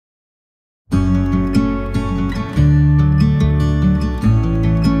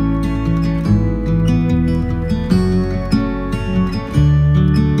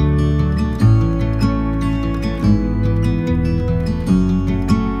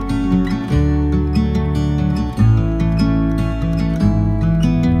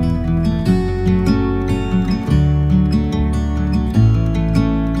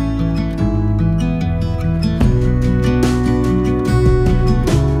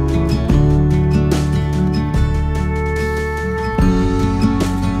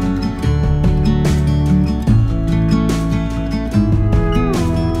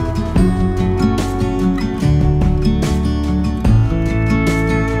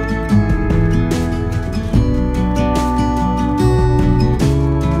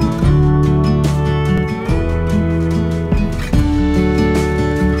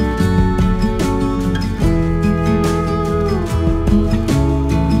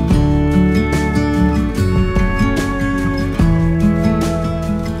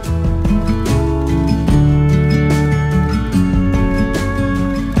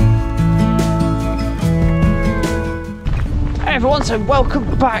everyone, so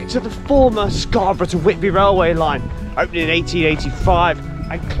welcome back to the former Scarborough to Whitby Railway line, opening in 1885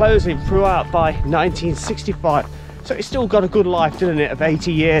 and closing throughout by 1965. So it's still got a good life, didn't it, of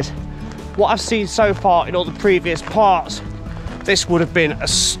 80 years. What I've seen so far in all the previous parts, this would have been a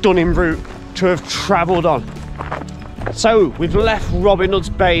stunning route to have travelled on. So we've left Robin Hood's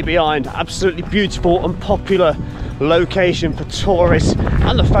Bay behind, absolutely beautiful and popular location for tourists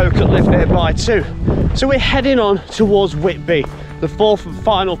and the folk that live nearby too. So we're heading on towards Whitby, the fourth and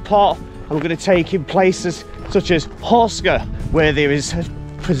final part, and we're going to take in places such as Hawsker, where there is a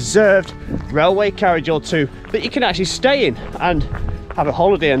preserved railway carriage or two that you can actually stay in and have a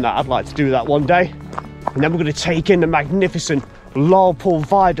holiday in that. I'd like to do that one day. And then we're going to take in the magnificent Larpool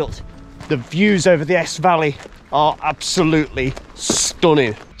Viaduct. The views over the Esk Valley are absolutely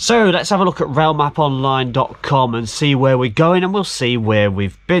stunning. So let's have a look at railmaponline.com and see where we're going, and we'll see where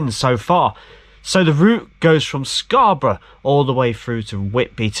we've been so far. So the route goes from Scarborough all the way through to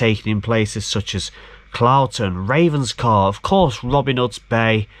Whitby, taking in places such as Cloughton, Ravenscar, of course Robin Hood's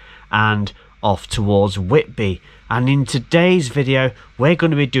Bay, and off towards Whitby. And in today's video we're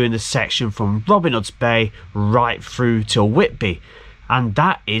going to be doing the section from Robin Hood's Bay right through to Whitby, and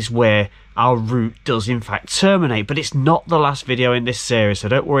that is where our route does in fact terminate. But it's not the last video in this series, so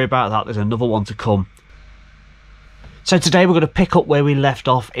don't worry about that, there's another one to come. So today we're going to pick up where we left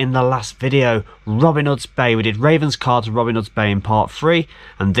off in the last video, Robin Hood's Bay. We did Ravenscar to Robin Hood's Bay in part 3,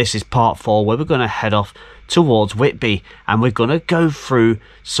 and this is part 4 where we're going to head off towards Whitby, and we're going to go through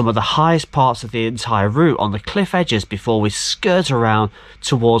some of the highest parts of the entire route on the cliff edges before we skirt around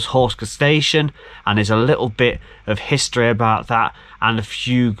towards Hawsker Station. And there's a little bit of history about that and a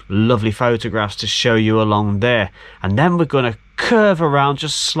few lovely photographs to show you along there. And then we're going to curve around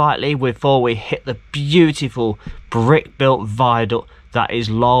just slightly before we hit the beautiful brick built viaduct that is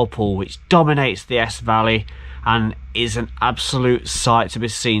Larpool, which dominates the Esk Valley and is an absolute sight to be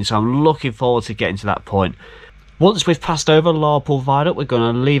seen. So I'm looking forward to getting to that point. Once we've passed over Larpool Viaduct, we're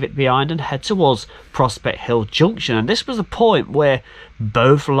going to leave it behind and head towards Prospect Hill Junction. And this was the point where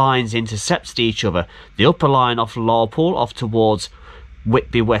both lines intercepted each other. The upper line off Larpool off towards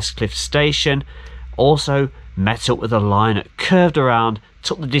Whitby Westcliff Station also met up with a line that curved around,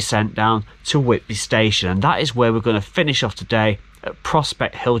 took the descent down to Whitby Station. And that is where we're going to finish off today, at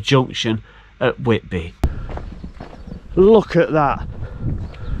Prospect Hill Junction at Whitby. Look at that,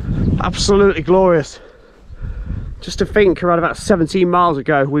 absolutely glorious. Just to think, around about 17 miles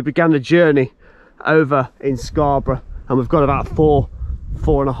ago we began the journey over in Scarborough, and we've got about four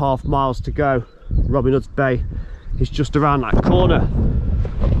and a half miles to go. Robin Hood's Bay is just around that corner.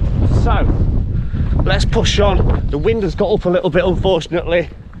 So let's push on. The wind has got up a little bit unfortunately,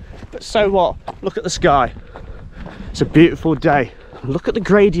 but so what, look at the sky. It's a beautiful day. Look at the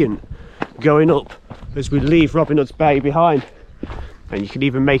gradient going up as we leave Robin Hood's Bay behind, and you can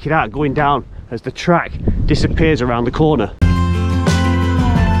even make it out going down as the track disappears around the corner.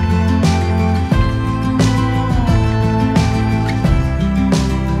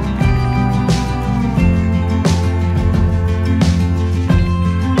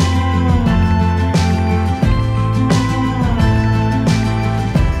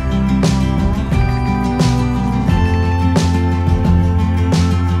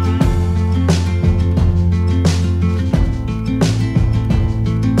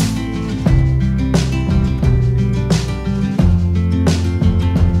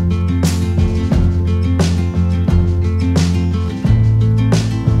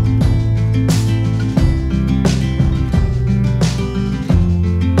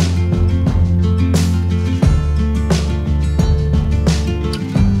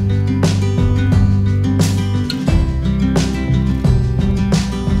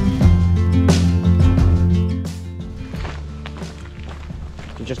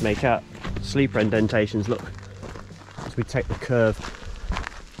 Just make out sleeper indentations, look, as we take the curve.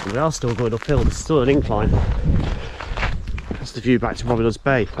 And we are still going uphill, there's still an incline. That's the view back to Robin Hood's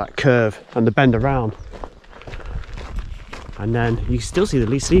Bay, that curve and the bend around. And then you can still see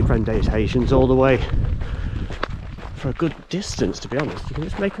the sleeper indentations all the way for a good distance, to be honest. You can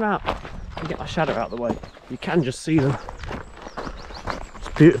just make them out and get my shadow out of the way. You can just see them. It's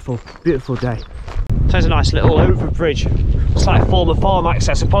beautiful, beautiful day. So there's a nice little overbridge. It's like former farm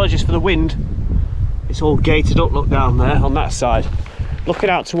access. Apologies for the wind. It's all gated up, look down there on that side. Looking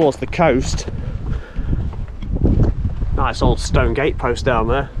out towards the coast. Nice old stone gate post down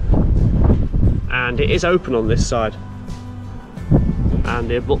there. And it is open on this side. And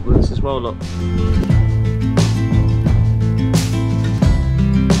the abutments as well, look.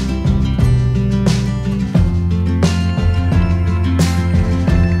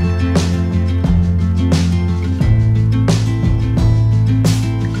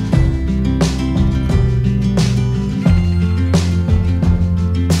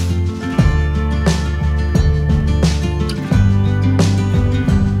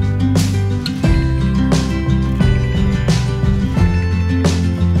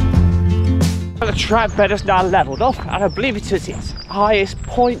 the track bed has now levelled off, and I believe it is its highest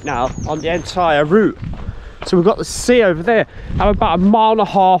point now on the entire route. So we've got the sea over there. I'm about 1.5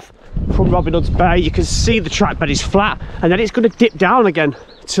 miles from Robin Hood's Bay. You can see the track bed is flat, and then it's going to dip down again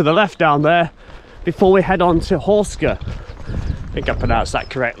to the left down there before we head on to Hawsker. I think I pronounced that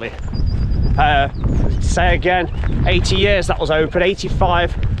correctly. Say again, 80 years that was open,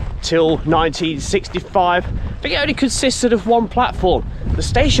 85 till 1965. I think it only consisted of one platform. The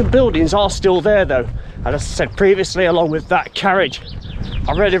station buildings are still there though, and as I said previously, along with that carriage,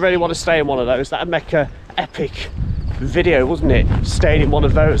 I really want to stay in one of those. That'd make a epic video, wouldn't it? Staying in one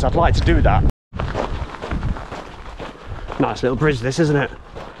of those, I'd like to do that. Nice little bridge this, isn't it?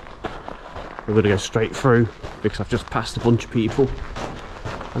 We're going to go straight through because I've just passed a bunch of people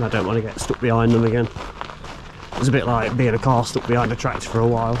and I don't want to get stuck behind them again. It's a bit like being a car stuck behind a tractor for a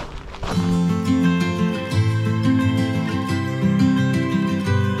while.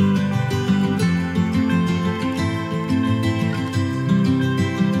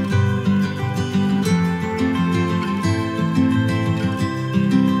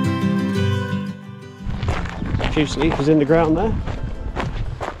 A few sleepers in the ground there.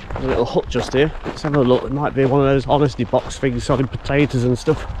 There's a little hut just here. Let's have a look. It might be one of those honesty box things selling potatoes and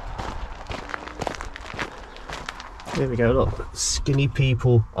stuff. There we go, look. Skinny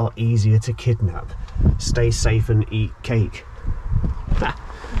people are easier to kidnap. Stay safe and eat cake.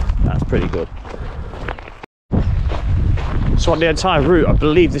 That's pretty good. So on the entire route, I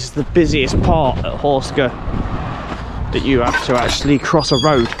believe this is the busiest part at Hawsker that you have to actually cross a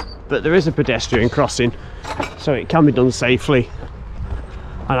road. But there is a pedestrian crossing, so it can be done safely.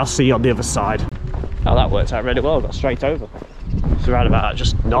 And I'll see you on the other side. Now that worked out really well, I got straight over. It's around about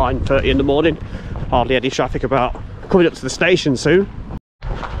just 9:30 in the morning. Hardly any traffic about. Coming up to the station soon.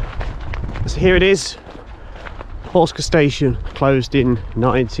 So here it is. Hawsker Station, closed in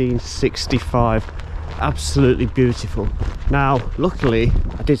 1965. Absolutely beautiful. Now, luckily,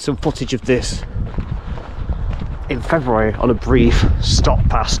 I did some footage of this in February on a brief stop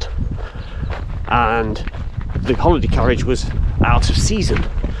past. And the holiday carriage was out of season.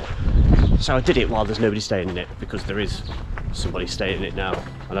 So I did it while there's nobody staying in it, because there is somebody staying in it now.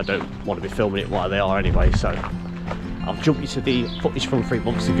 And I don't want to be filming it while they are anyway, so I'll jump you to the footage from 3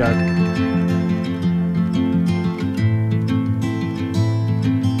 months ago.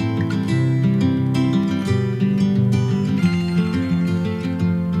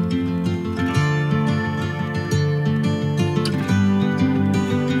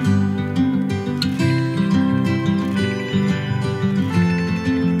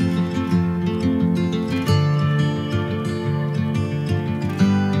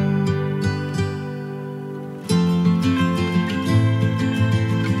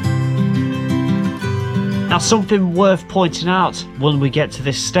 Now, something worth pointing out when we get to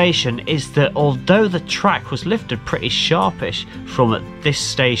this station is that although the track was lifted pretty sharpish from this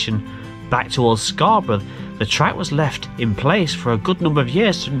station back towards Scarborough, the track was left in place for a good number of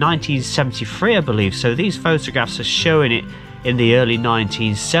years, to 1973 I believe. So these photographs are showing it in the early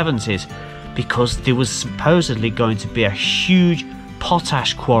 1970s, because there was supposedly going to be a huge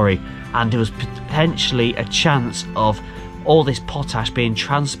potash quarry, and there was potentially a chance of all this potash being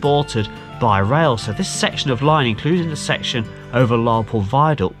transported by rail. So this section of line, including the section over Larpool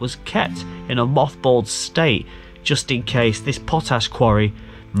Viaduct, was kept in a mothballed state just in case this potash quarry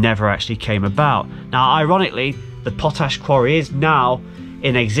never actually came about. Now, ironically, the potash quarry is now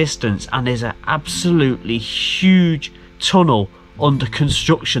in existence, and there's an absolutely huge tunnel under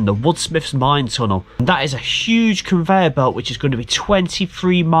construction, the Woodsmiths Mine Tunnel. And that is a huge conveyor belt which is going to be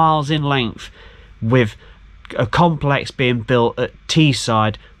 23 miles in length, with a complex being built at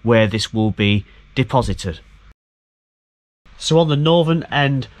Teesside where this will be deposited. So on the northern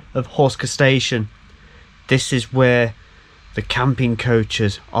end of Hawsker Station, this is where the camping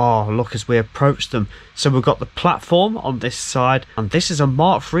coaches are. Look as we approach them. So we've got the platform on this side, and this is a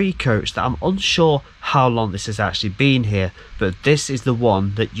Mark III coach that I'm unsure how long this has actually been here, but this is the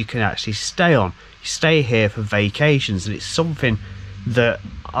one that you can actually stay on. You stay here for vacations, and it's something that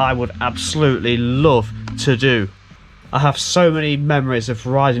I would absolutely love to do. I have so many memories of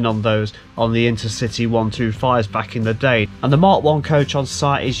riding on those on the Intercity 125s back in the day. And the Mark I coach on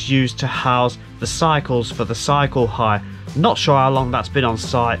site is used to house the cycles for the cycle hire. Not sure how long that's been on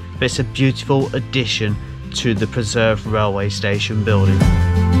site, but it's a beautiful addition to the preserved railway station building.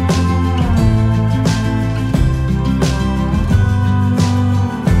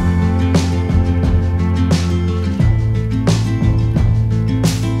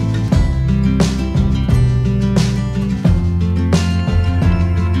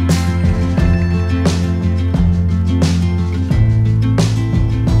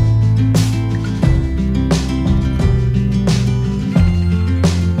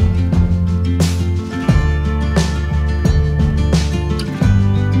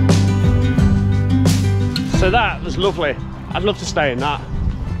 lovely. I'd love to stay in that.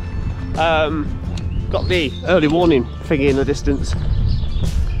 Got the early warning thingy in the distance.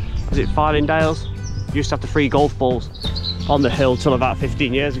 Is it Farlingdales? Used to have the free golf balls on the hill till about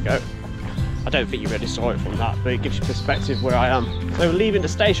 15 years ago. I don't think you really saw it from that, but it gives you perspective where I am. So we're leaving the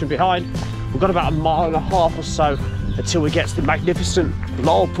station behind. We've got about 1.5 miles or so until we get to the magnificent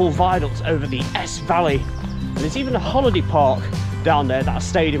Larpool Viaduct over the S Valley. And there's even a holiday park down there that I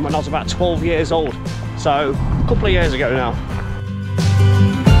stayed in when I was about 12 years old. So a couple of years ago now.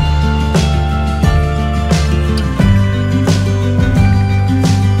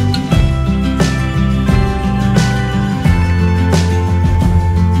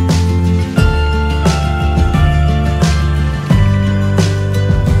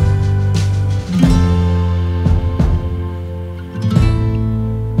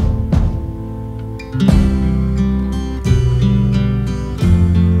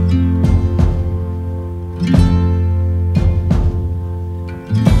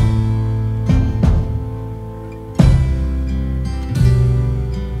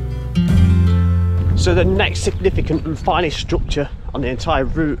 So the next significant and finest structure on the entire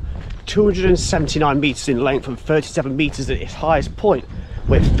route, 279 metres in length and 37 metres at its highest point,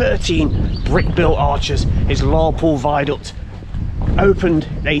 with 13 brick-built arches, is Larpool Viaduct. Opened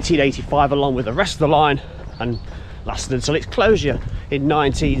in 1885 along with the rest of the line and lasted until its closure in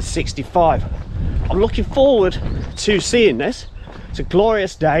 1965. I'm looking forward to seeing this. It's a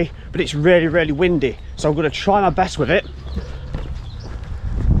glorious day, but it's really, really windy, so I'm going to try my best with it.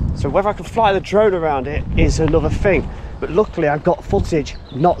 So whether I can fly the drone around it is another thing, but luckily I got footage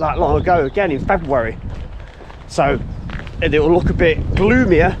not that long ago, again in February, so it will look a bit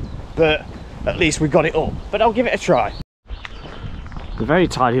gloomier, but at least we got it up. But I'll give it a try. A very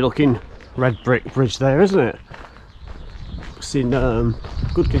tidy looking red brick bridge there, isn't it? It's in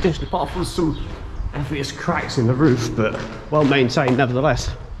good condition apart from some obvious cracks in the roof, but well maintained nevertheless.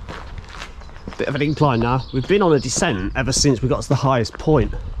 Bit of an incline now. We've been on a descent ever since we got to the highest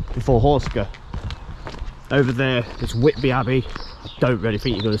point before Hawsker. Over there is Whitby Abbey. I don't really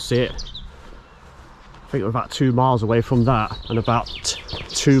think you're going to see it. I think we're about 2 miles away from that, and about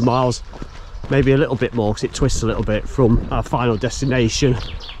 2 miles, maybe a little bit more because it twists a little bit, from our final destination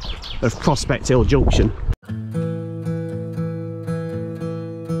of Prospect Hill Junction.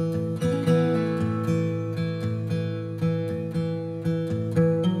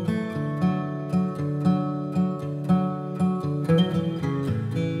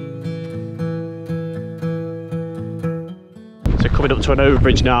 Coming up to an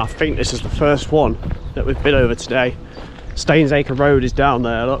overbridge now. I think this is the first one that we've been over today. Stainsacre Road is down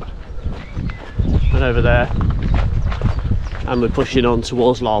there, look, and over there, and we're pushing on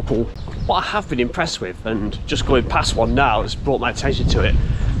towards Larpool. What I have been impressed with, and just going past one now has brought my attention to it,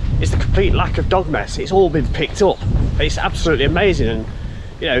 is the complete lack of dog mess. It's all been picked up. It's absolutely amazing, and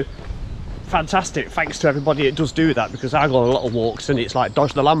you know, fantastic. Thanks to everybody that does do that, because I go on a lot of walks and it's like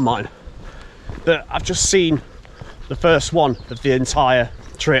dodge the landmine. But I've just seen the first one of the entire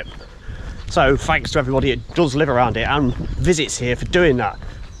trip, so thanks to everybody that does live around it and visits here for doing that,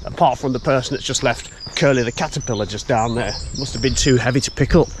 apart from the person that's just left Curly the caterpillar just down there. Must have been too heavy to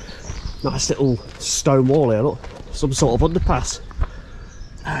pick up. Nice little stone wall here, look, some sort of underpass.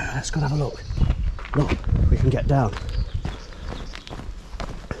 Let's go and have a look. Look, we can get down.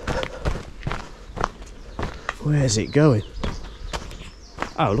 Where's it going?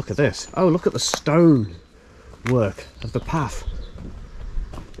 Oh, look at this. Oh, look at the stone work of the path.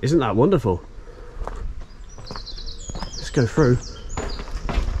 Isn't that wonderful? Let's go through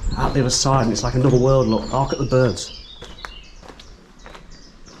out the other side, and it's like another world. Look, hark at the birds.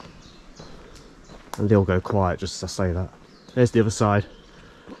 And they'll go quiet just as I say that. There's the other side.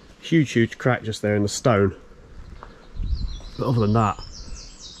 Huge crack just there in the stone, but other than that,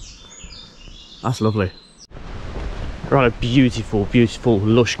 that's lovely. We're on a beautiful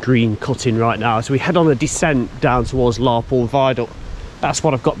lush green cutting right now, so we head on a descent down towards Larpool Viaduct. That's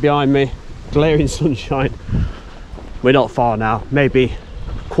what I've got behind me, glaring sunshine. We're not far now, maybe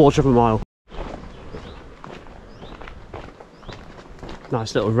a quarter of a mile.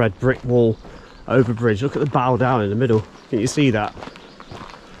 Nice little red brick wall over bridge. Look at the bow down in the middle. Can you see that?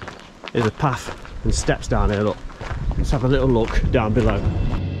 There's a path and steps down here, look. Let's have a little look down below.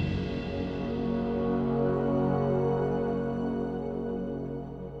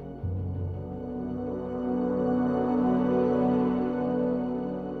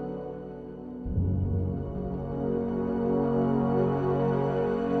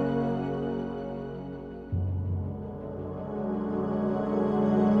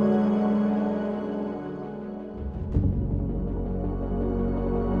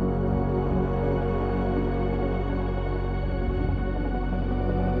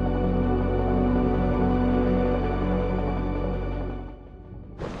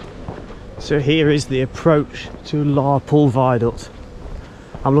 So here is the approach to Larpool Viaduct.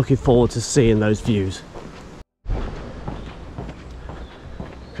 I'm looking forward to seeing those views. Look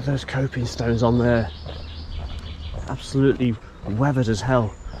at those coping stones on there. Absolutely weathered as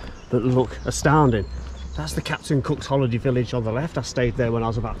hell, but look astounding. That's the Captain Cook's holiday village on the left. I stayed there when I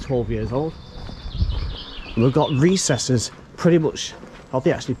was about 12 years old. And we've got recesses pretty much, are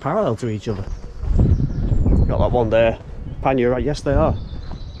they actually parallel to each other? Got that one there. Pan, you're right, yes they are.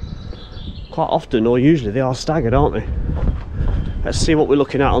 Quite often, or usually, they are staggered, aren't they? Let's see what we're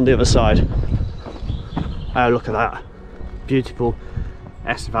looking at on the other side. Oh, look at that. Beautiful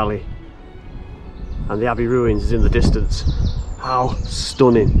S Valley. And the Abbey ruins is in the distance. How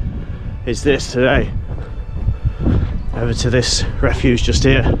stunning is this today? Over to this refuge just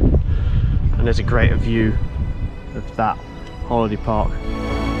here. And there's a greater view of that holiday park.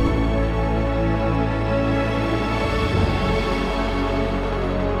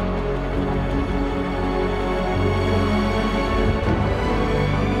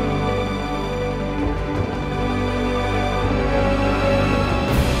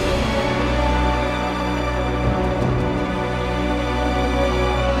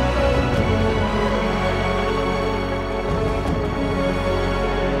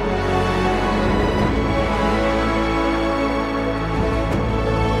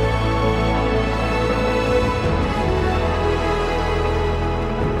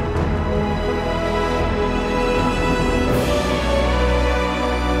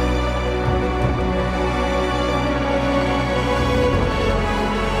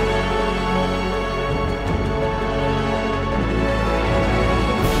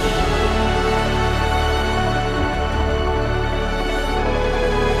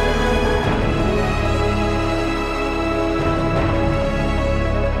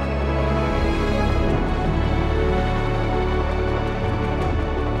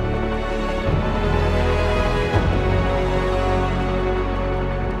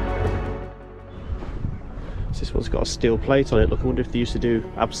 This one's got a steel plate on it. Look, I wonder if they used to do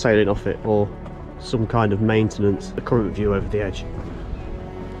abseiling off it or some kind of maintenance. The current view over the edge.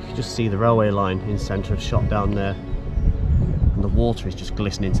 You can just see the railway line in centre of shot down there. And the water is just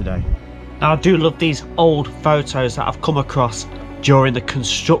glistening today. Now I do love these old photos that I've come across during the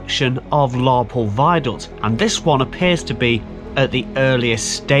construction of Larpool Viaduct. And this one appears to be at the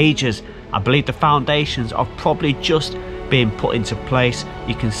earliest stages. I believe the foundations are probably just being put into place.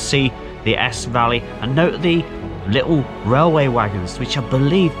 You can see the S Valley, and note the little railway wagons, which I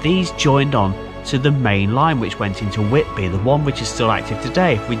believe these joined on to the main line which went into Whitby, the one which is still active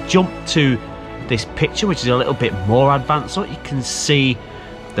today. If we jump to this picture, which is a little bit more advanced, look, you can see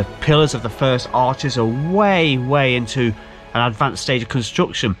the pillars of the first arches are way into an advanced stage of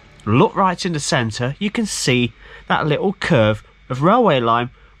construction. Look right in the centre, you can see that little curve of railway line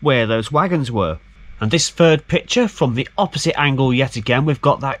where those wagons were. And this third picture from the opposite angle yet again, we've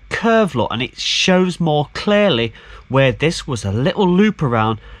got that curve look, and it shows more clearly where this was a little loop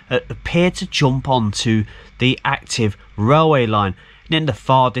around that appeared to jump onto the active railway line. And in the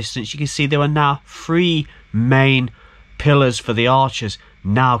far distance you can see there are now 3 main pillars for the arches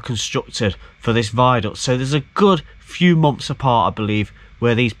now constructed for this viaduct. So there's a good few months apart, I believe,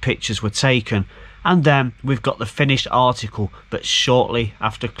 where these pictures were taken. And then we've got the finished article, but shortly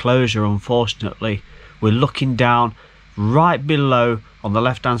after closure, unfortunately. We're looking down right below on the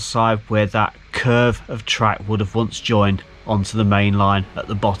left hand side where that curve of track would have once joined onto the main line at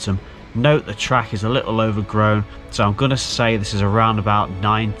the bottom. Note the track is a little overgrown, so I'm going to say this is around about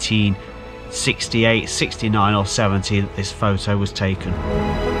 1968, 69 or 70 that this photo was taken.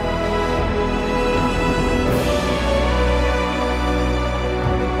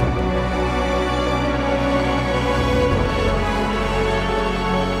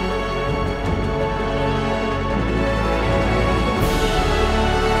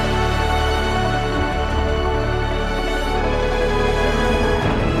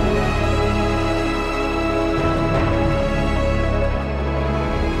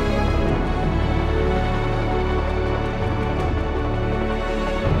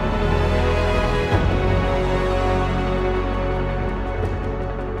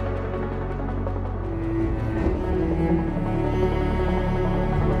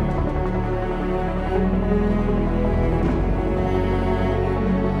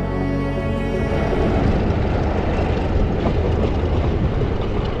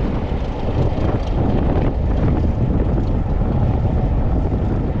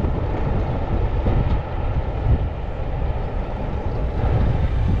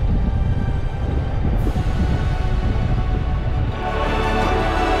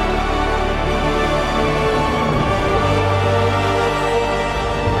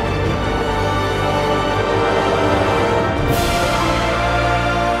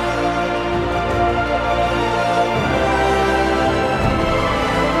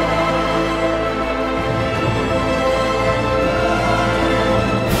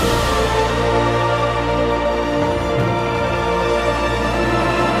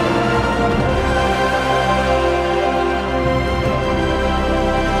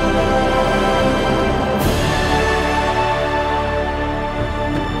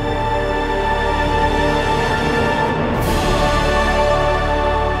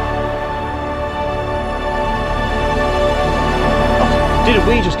 Didn't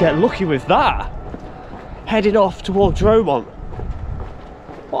we just get lucky with that? Heading off towards Dromont.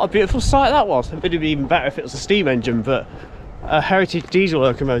 What a beautiful sight that was. It would have been even better if it was a steam engine, but a heritage diesel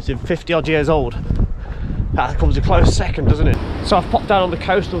locomotive, 50 odd years old. That comes a close second, doesn't it? So I've popped down on the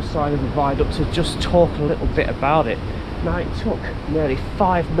coastal side of the viaduct to just talk a little bit about it. Now, it took nearly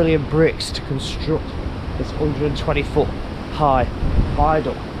 5 million bricks to construct this 120 foot high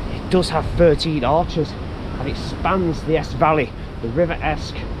viaduct. It does have 13 arches and it spans the Esk Valley, the River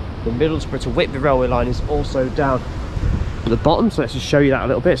Esk. The Middlesbrough to Whitby Railway line is also down at the bottom, so let's just show you that a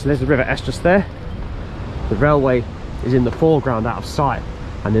little bit. So there's the River Esk just there. The railway is in the foreground out of sight,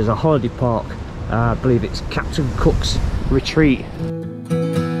 and there's a holiday park. I believe it's Captain Cook's Retreat.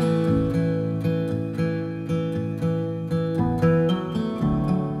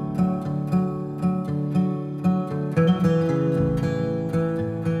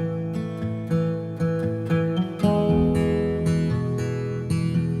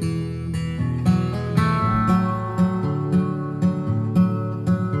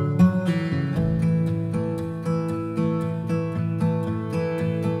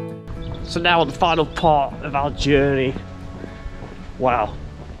 So now on the final part of our journey. Wow,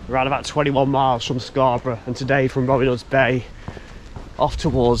 around about 21 miles from Scarborough, and today from Robin Hood's Bay off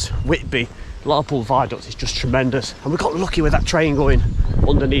towards Whitby. Larpool Viaduct is just tremendous, and we got lucky with that train going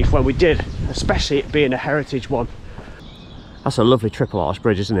underneath when we did, especially it being a heritage one. That's a lovely triple arch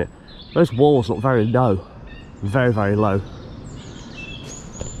bridge, isn't it? Those walls look very low, very, very low.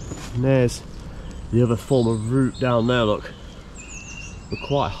 And there's the other form of route down there, look. We're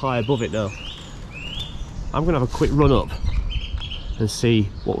quite high above it now. I'm going to have a quick run up and see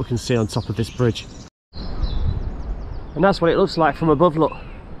what we can see on top of this bridge. And that's what it looks like from above, look.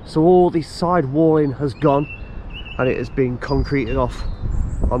 So all the side walling has gone and it has been concreted off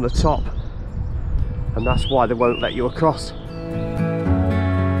on the top, and that's why they won't let you across.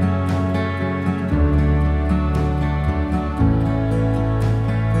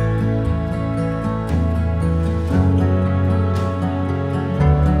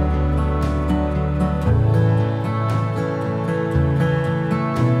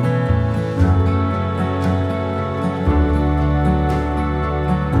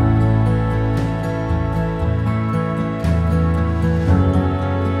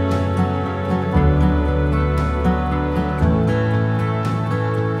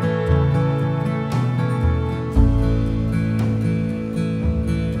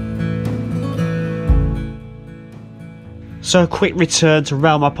 So a quick return to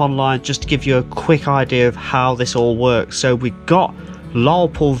Realm Up Online just to give you a quick idea of how this all works. So we've got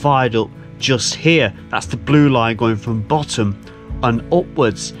Larpool Viaduct just here. That's the blue line going from bottom and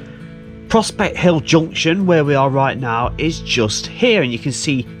upwards. Prospect Hill Junction, where we are right now, is just here, and you can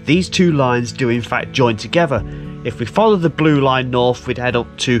see these two lines do in fact join together. If we follow the blue line north, we'd head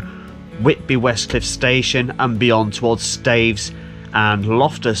up to Whitby Westcliff Station and beyond towards Staves and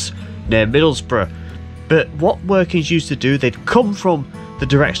Loftus near Middlesbrough. But what workings used to do, they'd come from the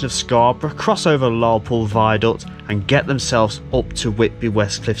direction of Scarborough, cross over Larpool Viaduct and get themselves up to Whitby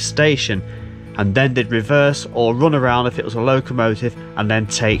Westcliff Station, and then they'd reverse or run around if it was a locomotive and then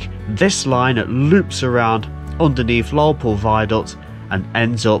take this line that loops around underneath Larpool Viaduct and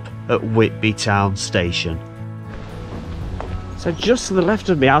ends up at Whitby Town Station. So just to the left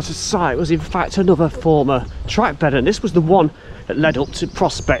of me out of sight was in fact another former track bed, and this was the one that led up to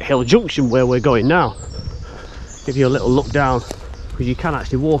Prospect Hill Junction where we're going now. Give you a little look down, because you can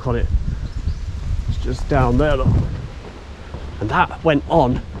actually walk on it. It's just down there, look. And that went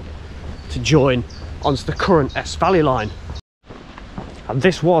on to join onto the current Esk Valley line. And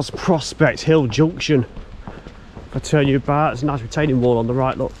this was Prospect Hill Junction. If I turn you about, there's a nice retaining wall on the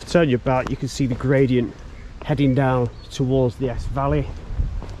right, look. If I turn you about, you can see the gradient heading down towards the Esk Valley.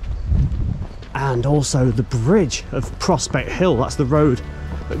 And also the bridge of Prospect Hill, that's the road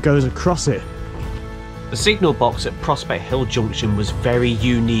that goes across it. The signal box at Prospect Hill Junction was very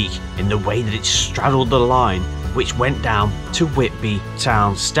unique in the way that it straddled the line which went down to Whitby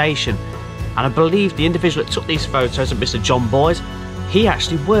Town Station. And I believe the individual that took these photos of Mr. John Boyd, he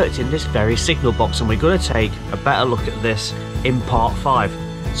actually worked in this very signal box, and we're going to take a better look at this in part 5.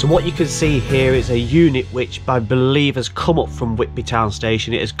 So what you can see here is a unit which I believe has come up from Whitby Town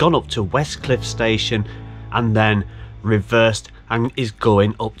Station. It has gone up to Westcliff Station and then reversed and is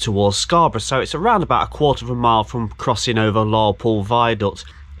going up towards Scarborough. So it's around about a quarter of a mile from crossing over Larpool Viaduct.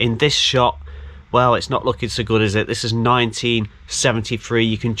 In this shot, well, it's not looking so good, is it? This is 1973.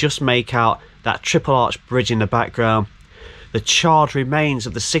 You can just make out that triple arch bridge in the background, the charred remains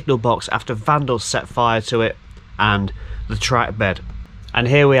of the signal box after vandals set fire to it, and the track bed. And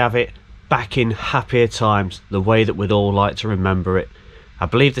here we have it back in happier times, the way that we'd all like to remember it. I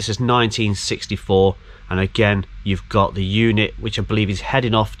believe this is 1964, and again you've got the unit which I believe is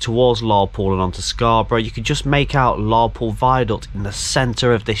heading off towards Larpool and onto Scarborough. You can just make out Larpool Viaduct in the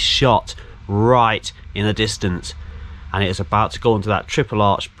centre of this shot, right in the distance, and it is about to go onto that triple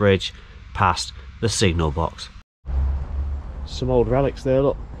arch bridge past the signal box. Some old relics there,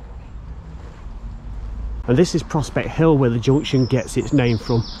 look. And this is Prospect Hill, where the junction gets its name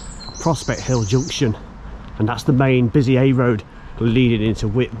from. Prospect Hill Junction, and that's the main busy A road leading into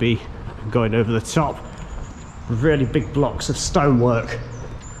Whitby, going over the top. Really big blocks of stonework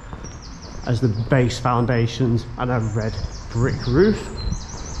as the base foundations and a red brick roof,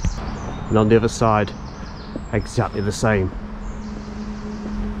 and on the other side exactly the same.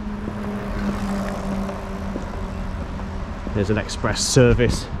 There's an express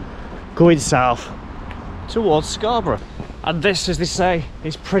service going south towards Scarborough, and this, as they say,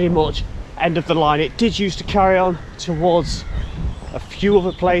 is pretty much end of the line. It did used to carry on towards a few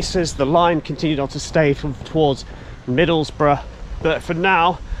other places. The line continued on to stay towards Middlesbrough, but for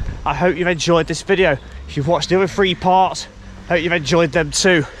now I hope you've enjoyed this video. If you've watched the other 3 parts, I hope you've enjoyed them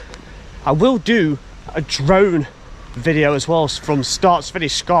too. I will do a drone video as well from start to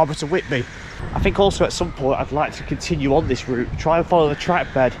finish, Scarborough to Whitby. I think also at some point I'd like to continue on this route, try and follow the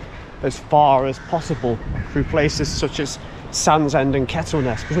track bed as far as possible through places such as Sands End and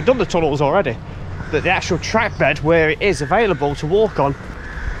Kettleness, because we've done the tunnels already, but the actual track bed where it is available to walk on.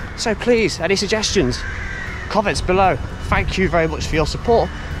 So please, any suggestions, comments below. Thank you very much for your support.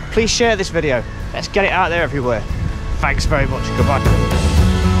 Please share this video, let's get it out there everywhere. Thanks very much, goodbye.